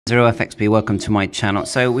0FXB, welcome to my channel.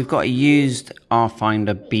 So we've got a used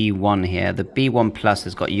Rfinder B1 here. The B1 Plus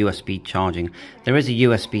has got USB charging. There is a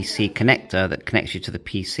USB-C connector that connects you to the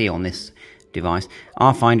PC on this device.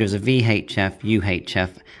 Rfinder is a VHF,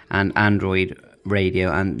 UHF and Android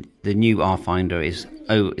radio, and the new Rfinder is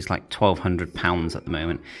it's like £1,200 at the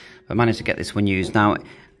moment. I managed to get this one used. Now,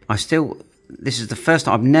 this is the first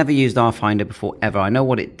time I've never used Rfinder before ever. I know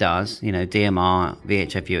what it does, you know, DMR,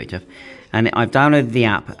 VHF, UHF. And I've downloaded the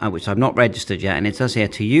app, which I've not registered yet, and it says here,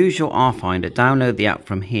 to use your Rfinder, download the app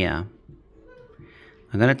from here.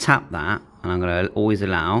 I'm going to tap that, and I'm going to always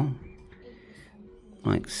allow,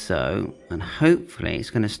 like so, and hopefully it's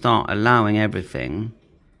going to start allowing everything.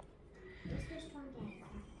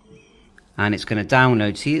 And it's going to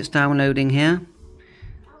download, see it's downloading here?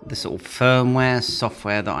 The sort of firmware,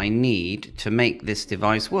 software that I need to make this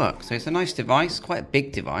device work. So it's a nice device, quite a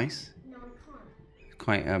big device.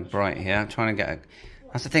 Quite bright here. I'm trying to get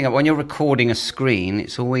that's the thing, when you're recording a screen,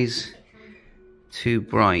 it's always too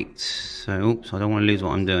bright. So, oops, I don't want to lose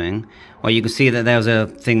what I'm doing. Well, you can see that there's a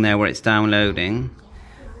thing there where it's downloading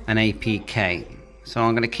an APK. So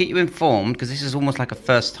I'm going to keep you informed, because this is almost like a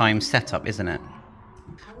first time setup, isn't it?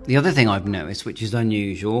 The other thing I've noticed, which is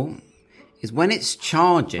unusual, is when it's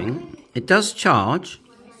charging, it does charge.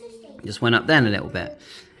 It just went up then a little bit.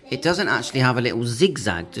 It doesn't actually have a little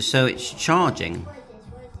zigzag to show it's charging,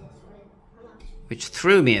 which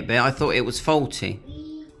threw me a bit. I thought it was faulty.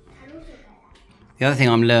 The other thing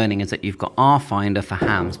I'm learning is that you've got Rfinder for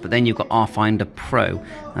hams, but then you've got Rfinder Pro.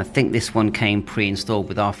 I think this one came pre-installed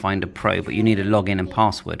with Rfinder Pro, but you need a login and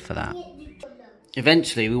password for that.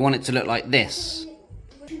 Eventually, we want it to look like this.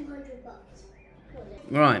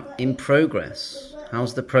 Right, in progress.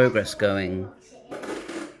 How's the progress going?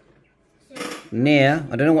 Near.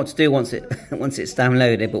 I don't know what to do once it's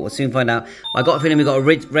downloaded, but we'll soon find out. I got a feeling we've got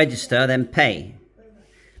to register, then pay.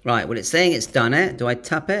 Right, well, it's saying it's done it. Do I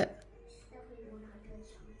tap it?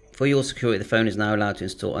 For your security, the phone is now allowed to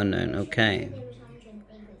install unknown. Okay.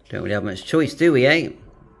 Don't really have much choice, do we, eh?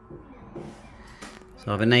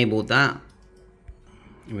 So I've enabled that.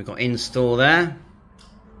 And we've got install there.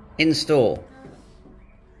 Install.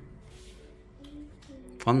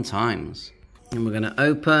 Fun times. And we're going to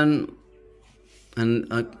open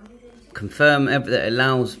and confirm that it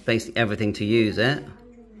allows basically everything to use it.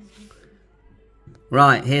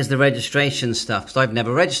 Right, here's the registration stuff, because I've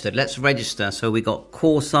never registered. Let's register. So we got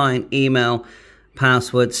call sign, email,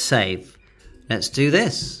 password, save. Let's do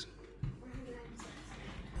this.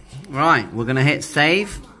 Right, we're going to hit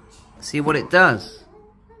save, see what it does.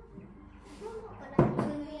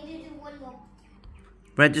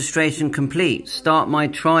 Registration complete. Start my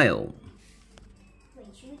trial.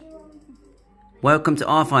 Welcome to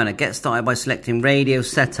Rfinder. Get started by selecting radio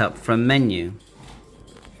setup from menu.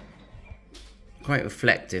 Quite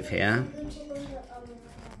reflective here.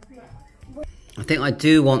 I think I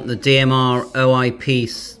do want the DMR OIP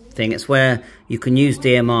thing. It's where you can use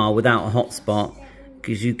DMR without a hotspot,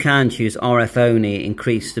 because you can choose RF only,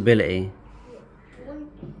 increased stability.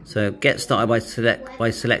 So get started by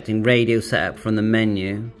selecting radio setup from the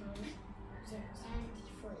menu.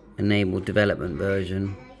 Enable development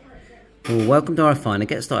version. Well, welcome to Rfinder.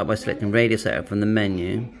 Get started by selecting radio setup from the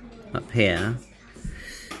menu up here.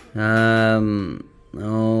 Well,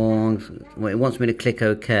 it wants me to click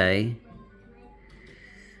OK.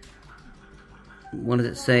 What does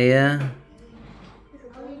it say here?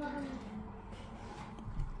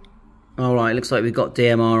 Alright, looks like we've got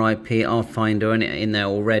DMR IP Rfinder in there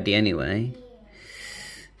already anyway.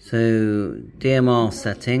 So, DMR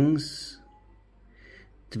settings.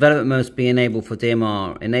 Development must be enabled for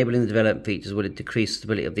DMR. Enabling the development features will decrease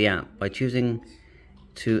stability of the app. By choosing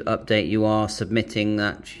to update, you are submitting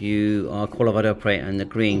that you are qualified to operate and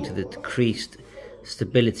agreeing to the decreased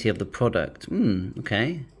stability of the product.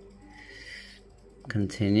 Okay.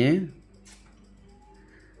 Continue.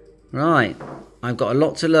 Right. I've got a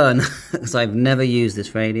lot to learn because I've never used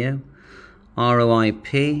this radio.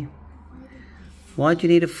 ROIP. Why do you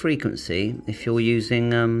need a frequency if you're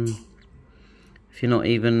using if you're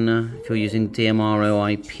using DMR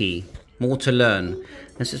OIP? More to learn.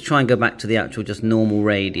 Let's just try and go back to the actual just normal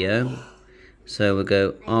radio. So we'll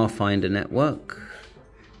go Rfinder network,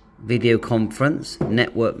 video conference,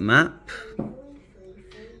 network map.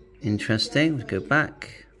 Interesting. Let's go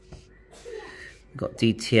back. We've got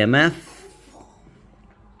DTMF.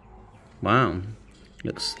 Wow,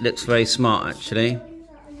 looks very smart actually.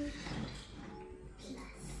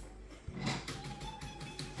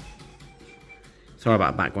 Sorry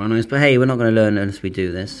about background noise, but hey, we're not going to learn unless we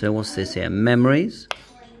do this. So what's this here? Memories.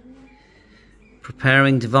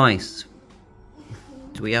 Preparing device.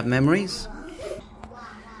 Do we have memories?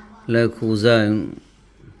 local zone.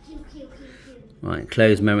 Right,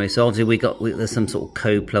 close memory. So obviously there's some sort of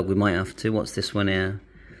code plug we might have to. What's this one here?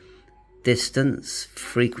 Distance,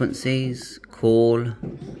 frequencies, call.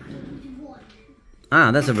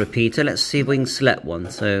 Ah, there's a repeater. Let's see if we can select one.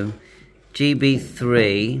 So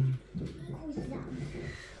GB3.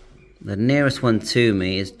 The nearest one to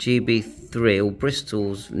me is GB3, or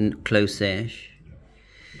Bristol's close-ish.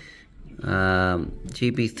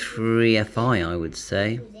 GB3FI, I would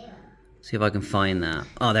say. See if I can find that.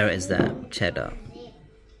 Oh, there it is there. Cheddar.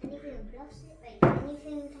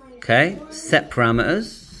 Okay, set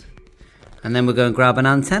parameters. And then we're going to grab an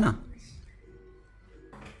antenna.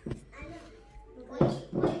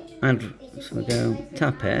 And so we go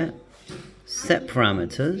tap it. Set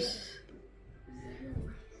parameters.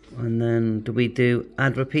 And then do we do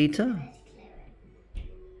add repeater?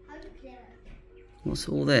 What's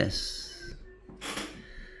all this?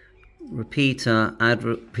 Repeater, add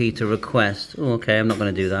repeater request. Oh, okay, I'm not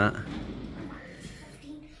going to do that.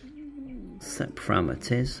 Set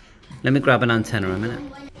parameters. Let me grab an antenna a minute.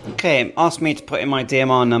 Okay, it asked me to put in my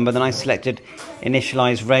DMR number, then I selected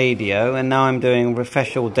initialize radio, and now I'm doing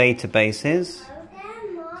refresh all databases.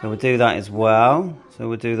 So we'll do that as well. So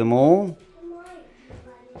we'll do them all.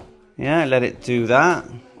 Yeah, let it do that.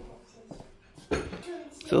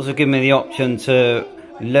 It's also given me the option to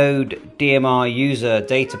load DMR user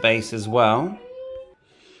database as well.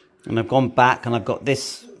 And I've gone back and I've got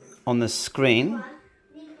this on the screen.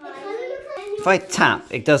 If I tap,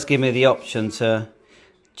 it does give me the option to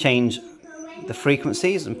change the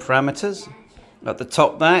frequencies and parameters. At the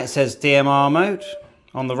top there, it says DMR mode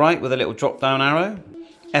on the right with a little drop down arrow.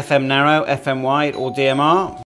 FM narrow, FM wide, or DMR.